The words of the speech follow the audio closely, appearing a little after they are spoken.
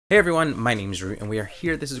Hey everyone, my name is Root and we are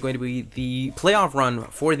here. This is going to be the playoff run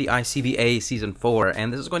for the ICBA Season 4,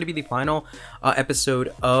 and this is going to be the final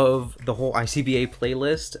episode of the whole ICBA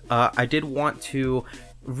playlist. I did want to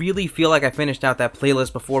really feel like I finished out that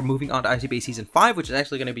playlist before moving on to ICBA Season 5, which is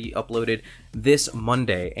actually going to be uploaded this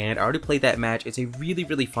Monday, and I already played that match. It's a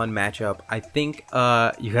really fun matchup. I think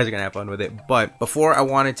you guys are going to have fun with it, but before I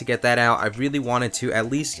wanted to get that out, I really wanted to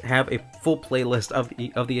at least have a full playlist of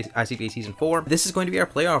the ICBA Season 4. This is going to be our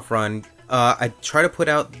playoff run. I try to put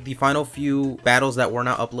out the final few battles that were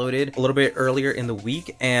not uploaded a little bit earlier in the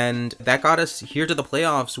week, and that got us here to the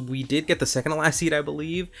playoffs. We did get the second to last seed, I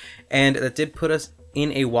believe, and that did put us in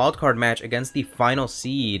a wildcard match against the final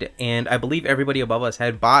seed, and I believe everybody above us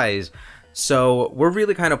had buys. So we're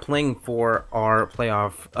really kind of playing for our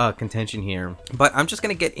playoff contention here. But I'm just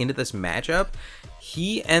going to get into this matchup.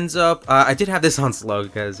 He ends up, I did have this on slow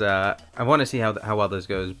because I want to see how well this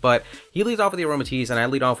goes, but he leads off with the Aromatisse and I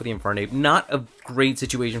lead off with the Infernape. Not a great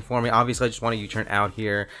situation for me. Obviously, I just want to U-turn out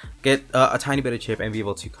here, get a tiny bit of chip, and be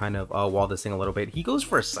able to kind of wall this thing a little bit. He goes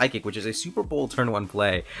for a Psychic, which is a super bold turn 1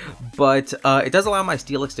 play, but it does allow my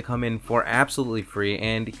Steelix to come in for absolutely free,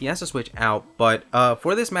 and he has to switch out. But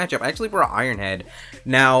for this matchup, I actually brought Iron Head.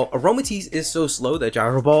 Now, Aromatisse is so slow that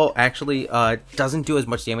Gyro Ball actually doesn't do as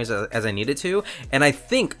much damage as I needed to, and I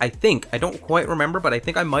think, I don't quite remember, but I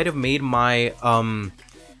think I might have made my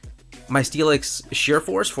my Steelix Sheer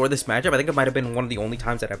Force for this matchup. I think it might have been one of the only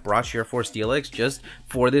times that I brought Sheer Force Steelix just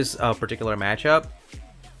for this particular matchup.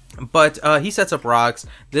 But he sets up rocks.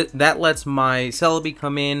 That lets my Celebi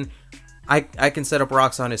come in. I can set up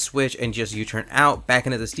rocks on his switch and just U-turn out back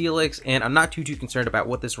into the Steelix, and I'm not too concerned about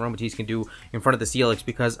what this Aromatisse can do in front of the Steelix,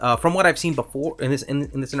 because from what I've seen before in this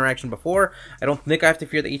interaction before, I don't think I have to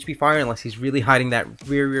fear the HP fire unless he's really hiding that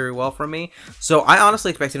very well from me. So I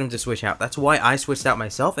honestly expected him to switch out. That's why I switched out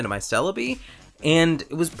myself into my Celebi. And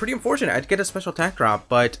it was pretty unfortunate. I'd get a special attack drop,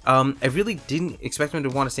 but I really didn't expect him to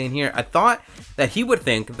want to stay in here. I thought that he would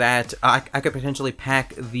think that I could potentially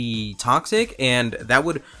pack the Toxic, and that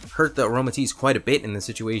would hurt the Aromatisse quite a bit in this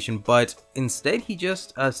situation, but instead he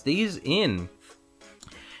just stays in.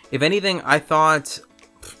 If anything, I thought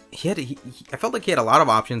I felt like he had a lot of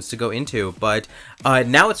options to go into, but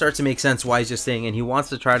now it starts to make sense why he's just staying in. He wants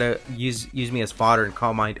to try to use me as fodder and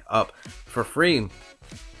Calm Mind up for free.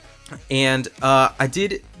 And I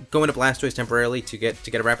did go into Blastoise temporarily to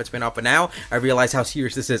get a Rapid Spin off, but now I realize how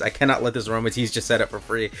serious this is. I cannot let this Aromatisse just set up for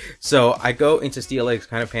free. So I go into Steelix,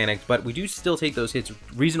 kind of panicked, but we do still take those hits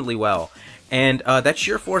reasonably well. And that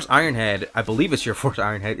Sheer Force Iron Head, I believe it's Sheer Force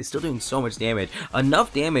Iron Head, is still doing so much damage.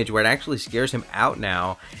 Enough damage where it actually scares him out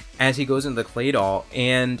now as he goes into the Claydol.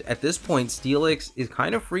 And at this point, Steelix is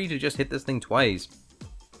kind of free to just hit this thing twice.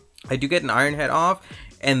 I do get an Iron Head off,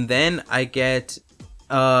 and then I get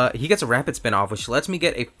he gets a Rapid Spin off, which lets me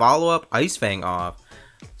get a follow-up Ice Fang off.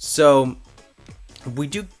 So we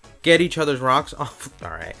do get each other's rocks off.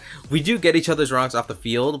 Alright. We do get each other's rocks off the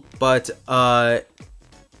field, but I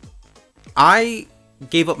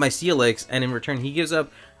gave up my Steelix, and in return he gives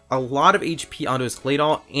up a lot of HP onto his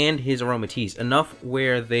Claydol and his Aromatisse. Enough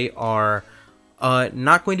where they are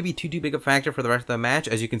not going to be too big a factor for the rest of the match.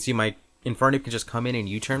 As you can see, my Infernape can just come in and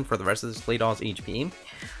U-turn for the rest of this Claydol's HP.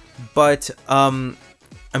 But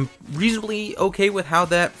I'm reasonably okay with how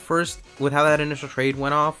that initial trade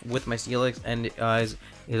went off with my Steelix and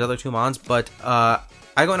his other two mons, but I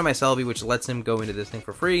go into my Celebi, which lets him go into this thing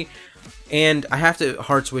for free, and I have to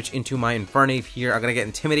hard switch into my Infernape here. I'm gonna get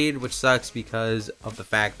Intimidated, which sucks because of the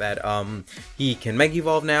fact that he can Mega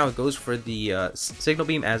Evolve now. It goes for the Signal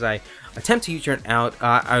Beam as I attempt to U-turn out.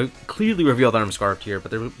 I clearly reveal that I'm Scarfed here,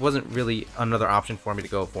 but there wasn't really another option for me to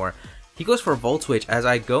go for. He goes for a Volt Switch as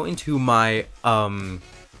I go into my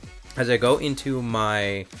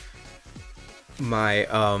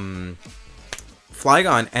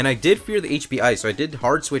Flygon, and I did fear the HP Ice, so I did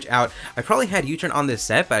hard switch out. I probably had U-turn on this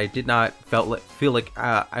set, but I did not feel like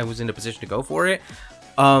I was in a position to go for it.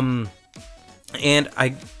 And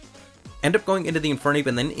I end up going into the Infernape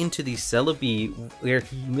and then into the Celebi, where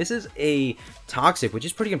he misses a Toxic, which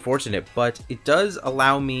is pretty unfortunate, but it does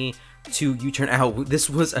allow me to U-turn out. This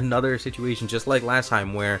was another situation just like last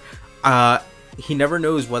time where he never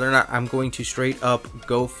knows whether or not I'm going to straight up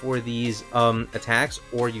go for these attacks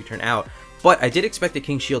or U-turn out. But I did expect a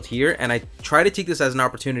King Shield here, and I try to take this as an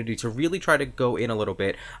opportunity to really try to go in a little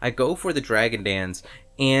bit. I go for the Dragon Dance,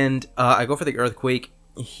 and I go for the Earthquake.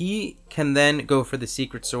 He can then go for the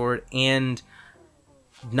Secret Sword, and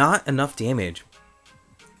not enough damage.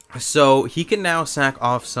 So he can now sack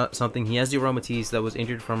off something. He has the Aromatisse that was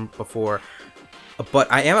injured from before.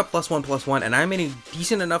 but I am at +1/+1, and I'm in a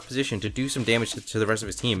decent enough position to do some damage to the rest of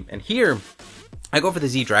his team. And here, I go for the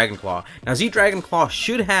Z Dragonclaw. Now, Z Dragonclaw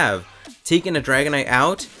should have taken a Dragonite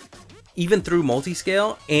out, even through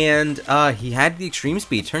multi-scale, and he had the extreme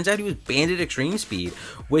speed. Turns out he was banded extreme speed,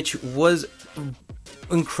 which was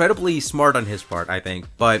incredibly smart on his part, I think.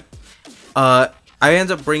 But I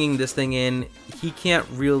end up bringing this thing in. He can't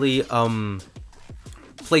really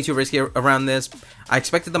play too risky around this. I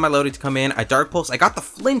expected the Milotic to come in. I Dark Pulse. I got the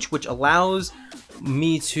flinch, which allows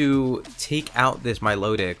me to take out this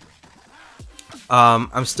Milotic.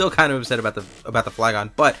 I'm still kind of upset about the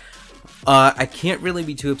Flygon, but I can't really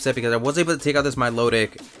be too upset because I was able to take out this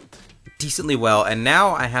Milotic decently well, and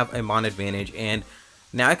now I have a Mon advantage, and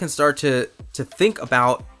now I can start to think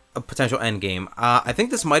about a potential end game. I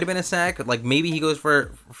think this might have been a sack. Like, maybe he goes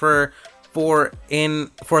for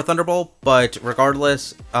a Thunderbolt, but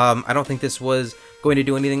regardless, I don't think this was going to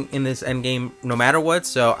do anything in this end game no matter what,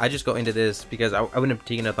 so I just go into this because I wouldn't have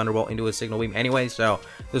taken a Thunderbolt into a Signal Beam anyway, so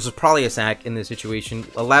this was probably a sack in this situation.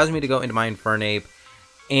 Allows me to go into my Infernape,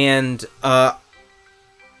 and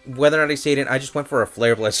whether or not I stayed in, I just went for a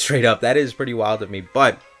Flare Blitz straight up. That is pretty wild of me,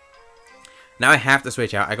 but now I have to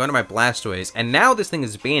switch out. I go into my Blastoise, and now this thing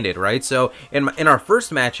is banded, right? So in our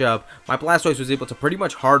first matchup, my Blastoise was able to pretty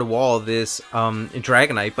much hard wall this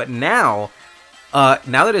Dragonite, but now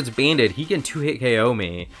that it's banded, he can 2-hit KO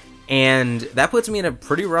me, and that puts me in a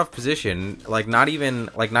pretty rough position. Like, not even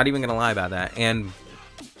gonna lie about that. And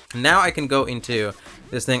now I can go into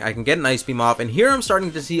this thing. I can get an Ice Beam off, and here I'm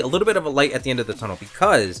starting to see a little bit of a light at the end of the tunnel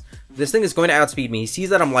because this thing is going to outspeed me. He sees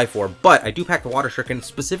that I'm Life 4, but I do pack the Water Shuriken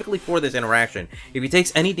specifically for this interaction. If he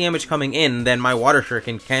takes any damage coming in, then my Water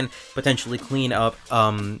Shuriken can potentially clean up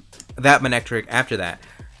that Manectric after that.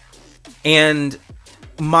 And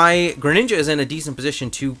my Greninja is in a decent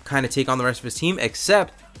position to kind of take on the rest of his team,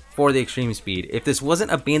 except for the Extreme Speed. If this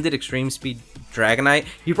wasn't a banded Extreme Speed Dragonite,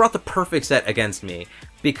 he brought the perfect set against me,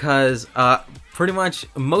 because pretty much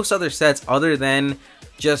most other sets other than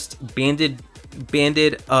just banded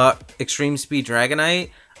Extreme Speed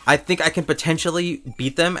Dragonite, I think I can potentially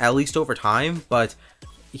beat them, at least over time, but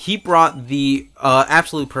he brought the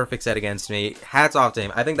absolute perfect set against me. Hats off to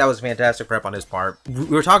him. I think that was fantastic prep on his part. We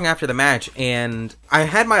were talking after the match, and I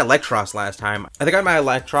had my Electros last time. I think I had my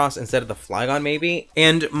Electros instead of the Flygon, maybe.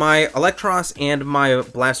 And my Electros and my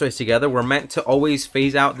Blastoise together were meant to always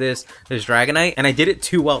phase out this Dragonite, and I did it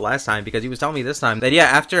too well last time, because he was telling me this time that, yeah,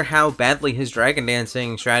 after how badly his Dragon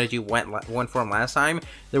Dancing strategy went for him last time,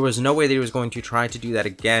 there was no way that he was going to try to do that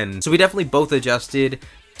again. So we definitely both adjusted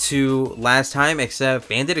to last time, except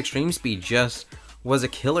banded Extreme Speed just was a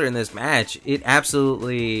killer in this match. It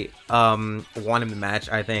absolutely won him the match,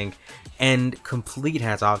 I think, and complete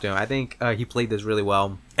hats off to him. I think he played this really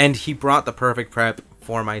well, and he brought the perfect prep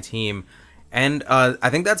for my team. And I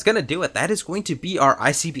think that's gonna do it. That is going to be our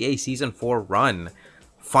ICBA Season 4 run.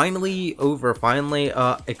 Finally over, finally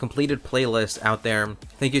a completed playlist out there.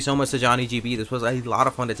 Thank you so much to Johnny GB. This was a lot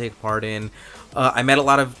of fun to take part in. I met a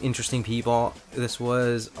lot of interesting people. This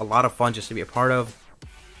was a lot of fun just to be a part of.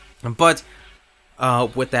 But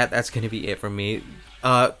with that, that's going to be it from me.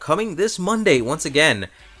 Coming this Monday, once again,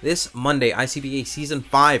 this Monday, ICBA Season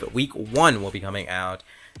 5, Week 1 will be coming out.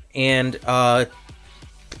 And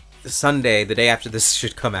Sunday, the day after this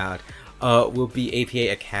should come out, will be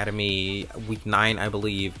APA Academy Week 9, I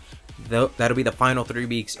believe. That'll be the final 3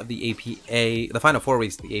 weeks of the APA, the final 4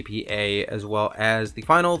 weeks of the APA, as well as the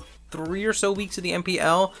final 3 or so weeks of the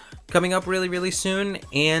MPL coming up really soon,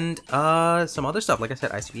 and some other stuff. Like I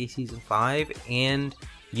said, ICBA Season 5 and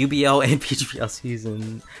UBL and PGPL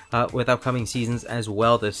season with upcoming seasons as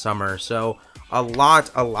well this summer. So a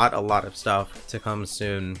lot of stuff to come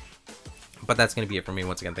soon. But that's going to be it for me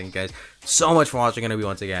once again. Thank you guys so much for watching, and I'll be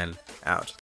once again out.